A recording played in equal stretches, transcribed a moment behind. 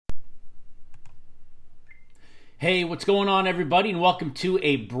Hey, what's going on, everybody, and welcome to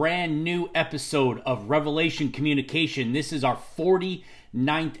a brand new episode of Revelation Communication. This is our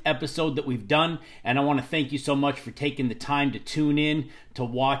 49th episode that we've done, and I want to thank you so much for taking the time to tune in, to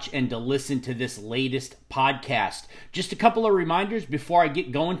watch, and to listen to this latest podcast. Just a couple of reminders before I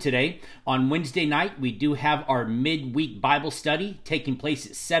get going today. On Wednesday night, we do have our midweek Bible study taking place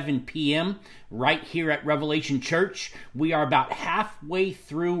at 7 p.m. right here at Revelation Church. We are about halfway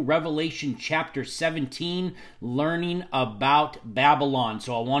through Revelation chapter 17, learning about Babylon.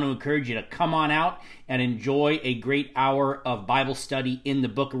 So I want to encourage you to come on out and enjoy a great hour of Bible study in the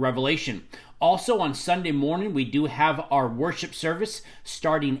book of Revelation. Also, on Sunday morning, we do have our worship service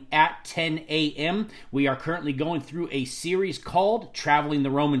starting at 10 a.m. We are currently going through a series called Traveling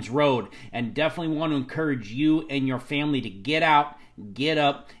the Romans Road, and definitely want to encourage you and your family to get out, get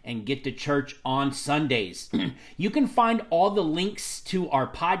up, and get to church on Sundays. You can find all the links to our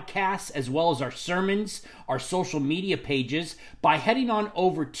podcasts as well as our sermons, our social media pages, by heading on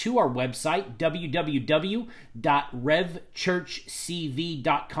over to our website,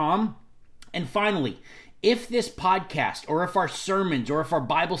 www.revchurchcv.com. And finally, if this podcast or if our sermons or if our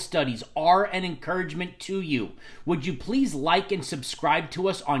Bible studies are an encouragement to you, would you please like and subscribe to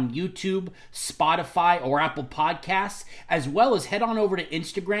us on YouTube, Spotify, or Apple Podcasts, as well as head on over to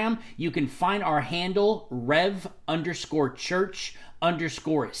Instagram. You can find our handle,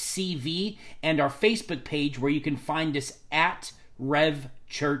 Rev_Church_CV, and our Facebook page where you can find us at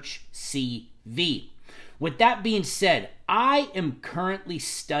RevChurchCV. With that being said, I am currently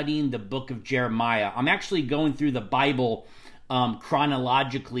studying the book of Jeremiah. I'm actually going through the Bible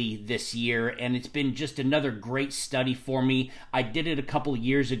chronologically this year, and it's been just another great study for me. I did it a couple of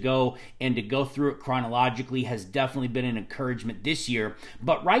years ago, and to go through it chronologically has definitely been an encouragement this year.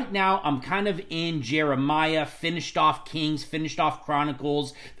 But right now, I'm kind of in Jeremiah, finished off Kings, finished off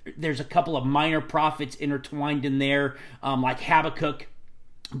Chronicles. There's a couple of minor prophets intertwined in there, like Habakkuk.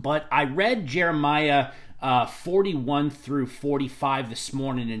 But I read Jeremiah 41 through 45 this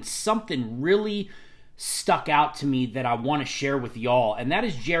morning, and something really stuck out to me that I want to share with y'all, and that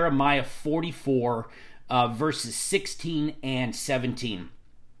is Jeremiah 44 verses 16 and 17.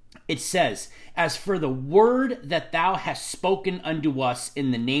 It says, "As for the word that thou hast spoken unto us in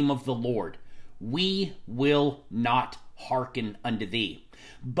the name of the Lord, we will not hearken unto thee.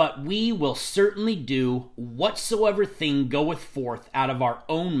 But we will certainly do whatsoever thing goeth forth out of our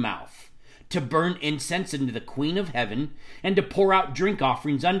own mouth, to burn incense unto the Queen of heaven, and to pour out drink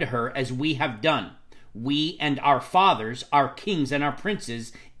offerings unto her, as we have done, we and our fathers, our kings and our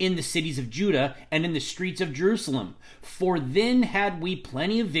princes, in the cities of Judah and in the streets of Jerusalem. For then had we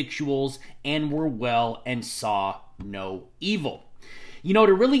plenty of victuals, and were well, and saw no evil." You know,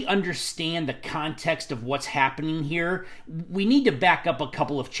 to really understand the context of what's happening here, we need to back up a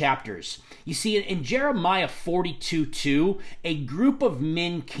couple of chapters. You see, in Jeremiah 42:2, a group of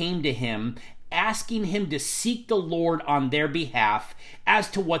men came to him asking him to seek the Lord on their behalf as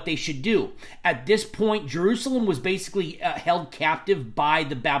to what they should do. At this point, Jerusalem was basically held captive by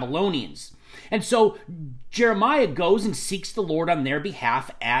the Babylonians. And so Jeremiah goes and seeks the Lord on their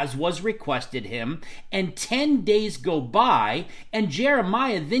behalf as was requested him, and 10 days go by, and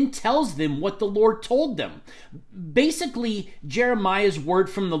Jeremiah then tells them what the Lord told them. Basically, Jeremiah's word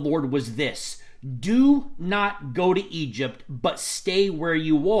from the Lord was this: "Do not go to Egypt, but stay where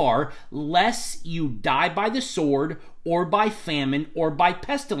you are, lest you die by the sword, or by famine, or by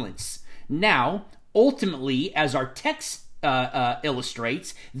pestilence." Now, ultimately, as our text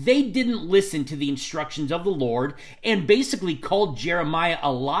illustrates, they didn't listen to the instructions of the Lord and basically called Jeremiah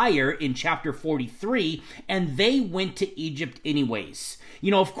a liar in chapter 43, and they went to Egypt anyways. You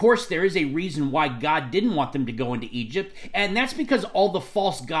know, of course, there is a reason why God didn't want them to go into Egypt, and that's because all the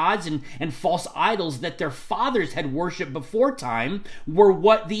false gods and false idols that their fathers had worshipped before time were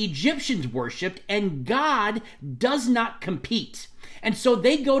what the Egyptians worshipped, and God does not compete. And so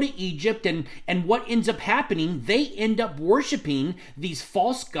they go to Egypt, and what ends up happening, they end up worshiping these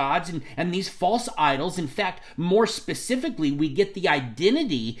false gods and these false idols. In fact, more specifically, we get the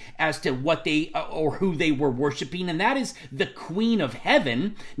identity as to what they or who they were worshiping, and that is the Queen of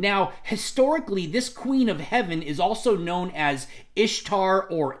Heaven. Now, historically, this Queen of Heaven is also known as Ishtar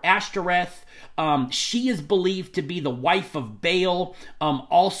or Ashtoreth. She is believed to be the wife of Baal,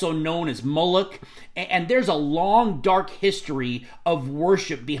 also known as Moloch. And there's a long, dark history of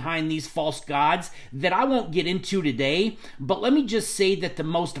worship behind these false gods that I won't get into today. But let me just say that the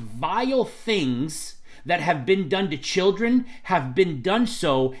most vile things that have been done to children have been done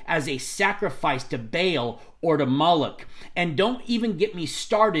so as a sacrifice to Baal or to Moloch. And don't even get me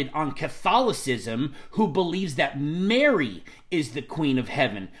started on Catholicism, who believes that Mary is the Queen of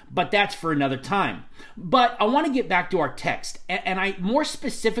Heaven, but that's for another time. But I want to get back to our text, and I more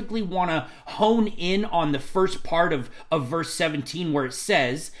specifically want to hone in on the first part of verse 17, where it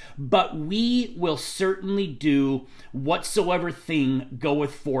says, "But we will certainly do whatsoever thing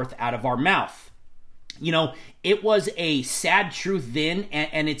goeth forth out of our mouth." You know, it was a sad truth then,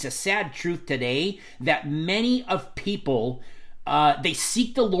 and it's a sad truth today, that many of people, they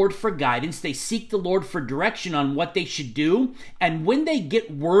seek the Lord for guidance, they seek the Lord for direction on what they should do, and when they get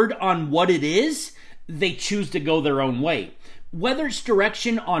word on what it is, they choose to go their own way. Whether it's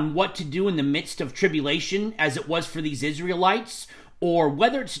direction on what to do in the midst of tribulation, as it was for these Israelites, or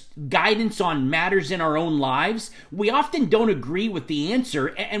whether it's guidance on matters in our own lives, we often don't agree with the answer,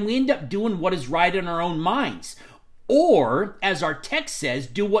 and we end up doing what is right in our own minds. Or, as our text says,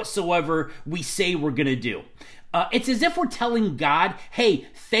 do whatsoever we say we're going to do. It's as if we're telling God, hey,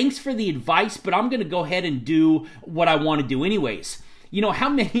 thanks for the advice, but I'm going to go ahead and do what I want to do anyways. You know, how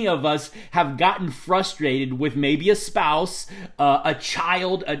many of us have gotten frustrated with maybe a spouse, a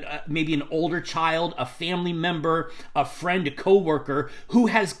child, maybe an older child, a family member, a friend, a coworker, who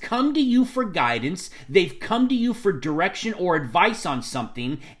has come to you for guidance, they've come to you for direction or advice on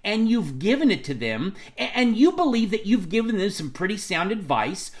something, and you've given it to them, and you believe that you've given them some pretty sound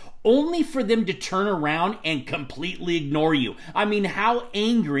advice, only for them to turn around and completely ignore you. I mean, how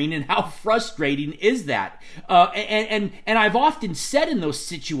angering and how frustrating is that? And I've often said in those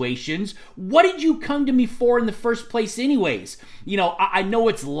situations, what did you come to me for in the first place anyways? You know, I know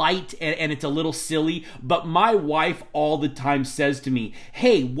it's light and it's a little silly, but my wife all the time says to me,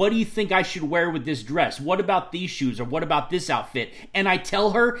 hey, what do you think I should wear with this dress? What about these shoes? Or what about this outfit? And I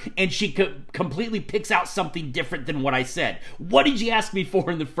tell her, and she completely picks out something different than what I said. What did you ask me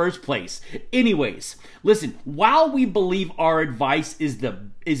for in the first place? Anyways, listen, while we believe our advice is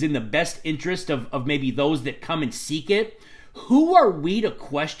in the best interest of maybe those that come and seek it, who are we to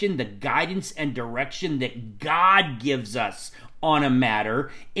question the guidance and direction that God gives us on a matter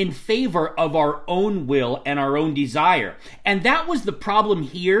in favor of our own will and our own desire? And that was the problem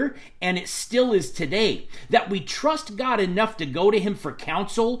here, and it still is today, that we trust God enough to go to Him for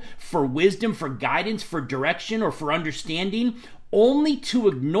counsel, for wisdom, for guidance, for direction, or for understanding, only to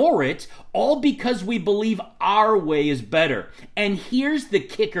ignore it, all because we believe our way is better. And here's the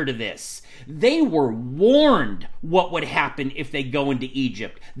kicker to this. They were warned what would happen if they go into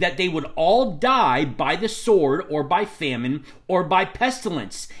Egypt, that they would all die by the sword or by famine or by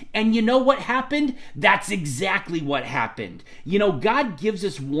pestilence. And you know what happened? That's exactly what happened. You know, God gives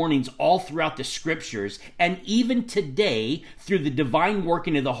us warnings all throughout the scriptures, and even today through the divine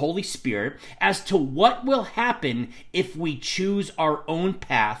working of the Holy Spirit, as to what will happen if we choose our own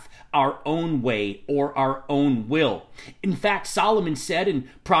path, our own way, or our own will. In fact, Solomon said in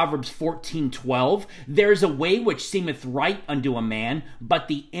Proverbs 14:12, "There's a way which seemeth right unto a man, but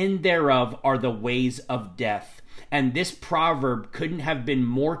the end thereof are the ways of death." And this proverb couldn't have been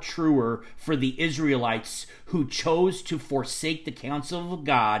more truer for the Israelites who chose to forsake the counsel of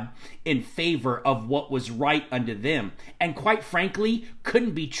God in favor of what was right unto them. And quite frankly,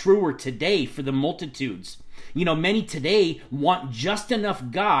 couldn't be truer today for the multitudes. You know, many today want just enough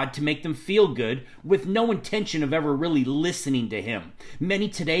God to make them feel good with no intention of ever really listening to Him. Many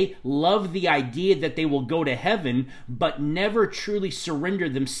today love the idea that they will go to heaven, but never truly surrender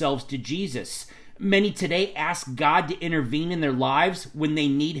themselves to Jesus. Many today ask God to intervene in their lives when they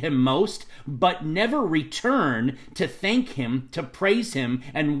need Him most, but never return to thank Him, to praise Him,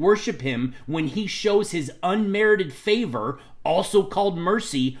 and worship Him when He shows His unmerited favor, also called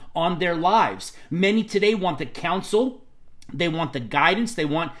mercy, on their lives. Many today want the counsel, they want the guidance, they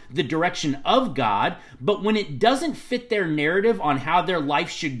want the direction of God, but when it doesn't fit their narrative on how their life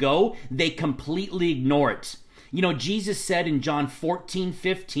should go, they completely ignore it. You know, Jesus said in John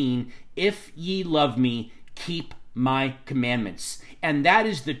 14:15, "If ye love me, keep my commandments." And that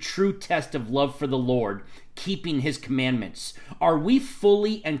is the true test of love for the Lord, keeping His commandments. Are we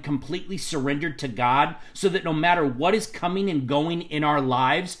fully and completely surrendered to God so that no matter what is coming and going in our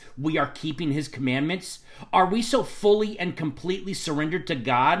lives, we are keeping His commandments? Are we so fully and completely surrendered to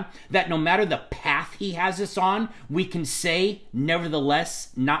God that no matter the path He has us on, we can say, "Nevertheless,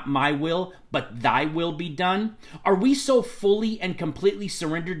 not my will, but thy will be done"? Are we so fully and completely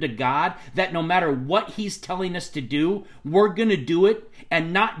surrendered to God that no matter what He's telling us to do, we're going to do it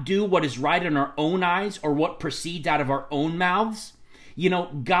and not do what is right in our own eyes or what proceeds out of our own mouths? You know,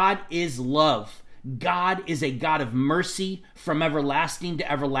 God is love. God is a God of mercy from everlasting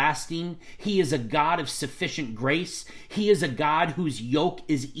to everlasting. He is a God of sufficient grace. He is a God whose yoke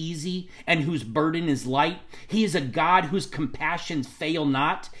is easy and whose burden is light. He is a God whose compassions fail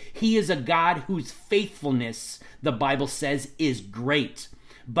not. He is a God whose faithfulness, the Bible says, is great.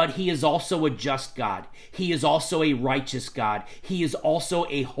 But he is also a just God. He is also a righteous God. He is also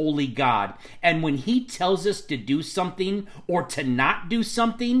a holy God. And when he tells us to do something or to not do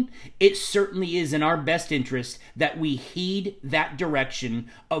something, it certainly is in our best interest that we heed that direction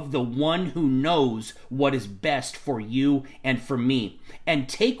of the one who knows what is best for you and for me. And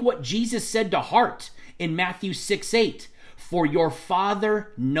take what Jesus said to heart in Matthew 6:8. For your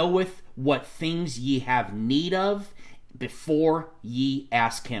Father knoweth what things ye have need of before ye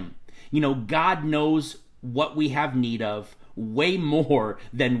ask him. You know, God knows what we have need of way more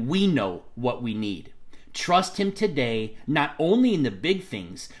than we know what we need. Trust him today, not only in the big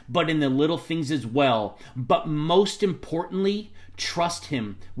things, but in the little things as well. But most importantly, trust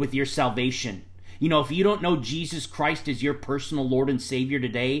him with your salvation. You know, if you don't know Jesus Christ as your personal Lord and Savior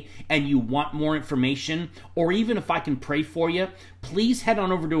today, and you want more information, or even if I can pray for you, please head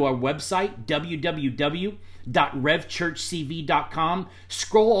on over to our website, www.revchurchcv.com.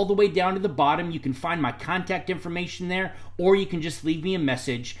 Scroll all the way down to the bottom. You can find my contact information there, or you can just leave me a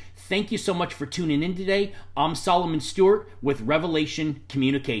message. Thank you so much for tuning in today. I'm Solomon Stewart with Revelation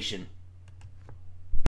Communication.